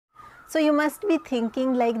So you must be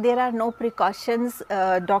thinking like there are no precautions,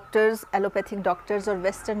 doctors, allopathic doctors or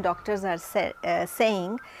Western doctors are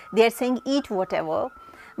saying, they are saying eat whatever.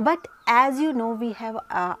 But as you know, we have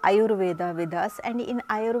Ayurveda with us, and in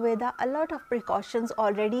Ayurveda a lot of precautions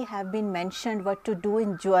already have been mentioned what to do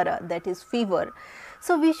in Jwara, that is fever.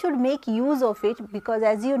 So we should make use of it, because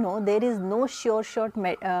as you know there is no sure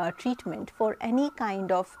treatment for any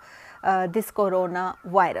kind of this corona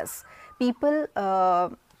virus. People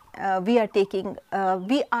we are taking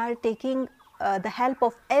the help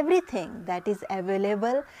of everything that is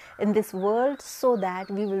available in this world, so that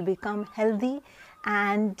we will become healthy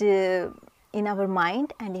and in our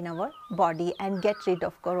mind and in our body, and get rid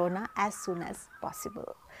of corona as soon as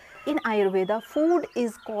possible. In Ayurveda, food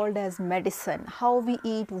is called as medicine. How we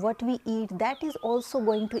eat, what we eat, that is also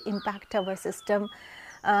going to impact our system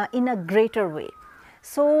in a greater way.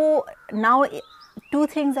 So now, two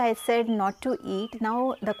things I said not to eat.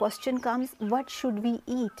 Now the question comes, what should we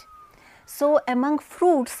eat? So among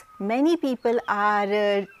fruits, many people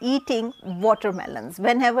are eating watermelons.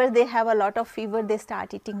 Whenever they have a lot of fever, they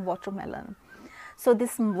start eating watermelon. So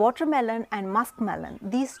this watermelon and muskmelon,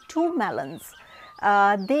 these two melons,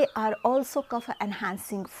 they are also kapha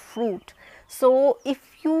enhancing fruit. So if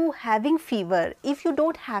you having fever, if you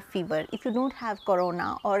don't have fever, if you don't have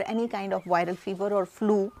corona or any kind of viral fever or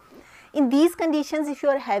flu, in these conditions, if you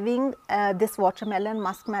are having this watermelon,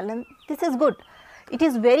 muskmelon, this is good. It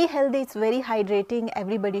is very healthy, it's very hydrating,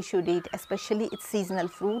 everybody should eat, especially it's seasonal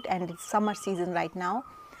fruit and it's summer season right now.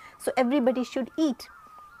 So everybody should eat.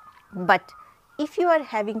 But if you are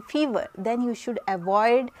having fever, then you should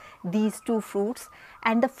avoid these two fruits,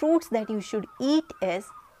 and the fruits that you should eat is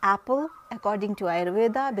apple according to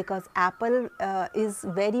Ayurveda, because apple is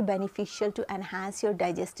very beneficial to enhance your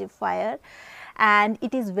digestive fire, and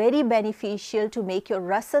it is very beneficial to make your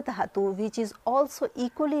rasa dhatu, which is also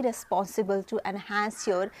equally responsible to enhance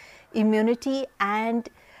your immunity and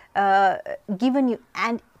given you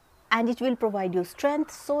and it will provide you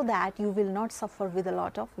strength, so that you will not suffer with a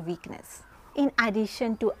lot of weakness. In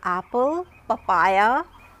addition to apple, papaya,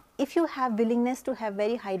 if you have willingness to have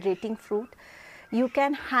very hydrating fruit, you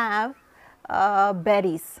can have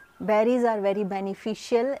berries. Berries are very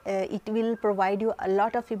beneficial. It will provide you a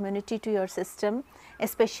lot of immunity to your system,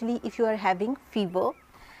 especially if you are having fever.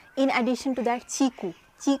 In addition to that, chiku.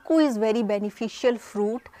 Chiku is very beneficial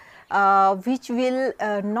fruit which will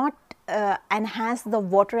not enhance the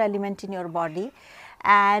water element in your body,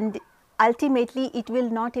 and ultimately it will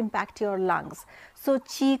not impact your lungs. So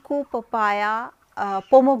chiku, papaya,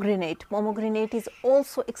 pomegranate is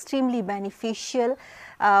also extremely beneficial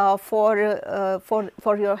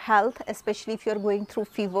for your health, especially if you are going through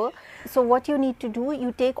fever. So what you need to do,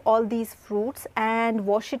 you take all these fruits and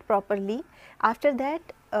wash it properly. After that,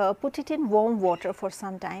 put it in warm water for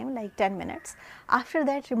some time, like 10 minutes. After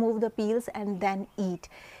that, remove the peels and then eat.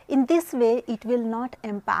 In this way, it will not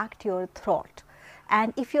impact your throat.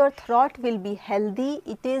 And if your throat will be healthy,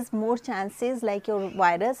 it is more chances like your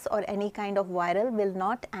virus or any kind of viral will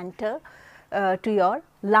not enter to your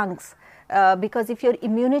lungs, because if your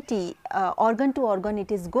immunity organ to organ it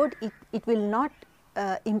is good, it will not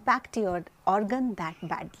impact your organ that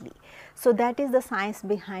badly. So that is the science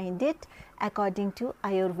behind it according to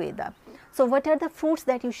Ayurveda. So what are the fruits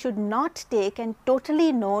that you should not take and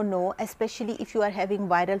totally no, especially if you are having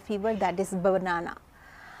viral fever? That is banana.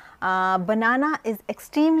 Banana is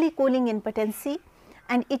extremely cooling in potency,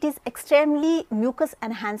 and it is extremely mucus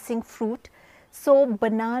enhancing fruit. So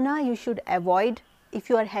banana you should avoid if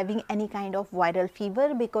you are having any kind of viral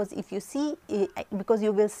fever, because if you see, because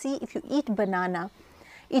you will see if you eat banana,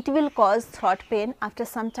 it will cause throat pain after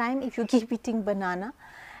some time if you keep eating banana,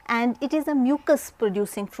 and it is a mucus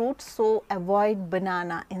producing fruit. So avoid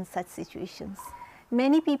banana in such situations.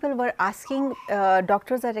 Many people were asking,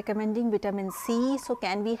 doctors are recommending vitamin C, so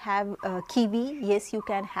can we have kiwi? Yes, you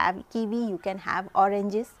can have kiwi, you can have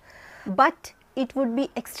oranges, but it would be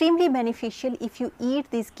extremely beneficial if you eat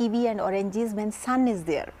these kiwi and oranges when sun is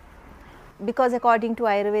there, because according to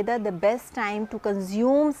Ayurveda, the best time to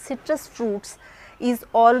consume citrus fruits is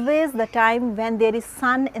always the time when there is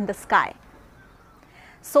sun in the sky,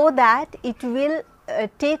 so that it will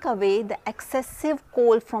take away the excessive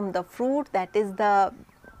cold from the fruit. That is the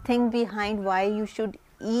thing behind why you should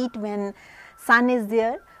eat when sun is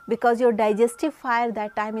there, because your digestive fire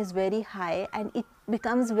that time is very high, and it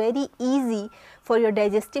becomes very easy for your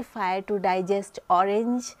digestive fire to digest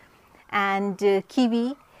orange and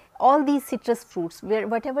kiwi, all these citrus fruits.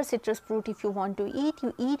 Whatever citrus fruit if you want to eat,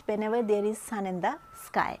 you eat whenever there is sun in the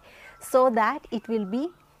sky, so that it will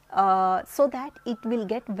be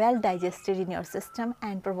get well digested in your system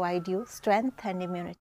and provide you strength and immunity.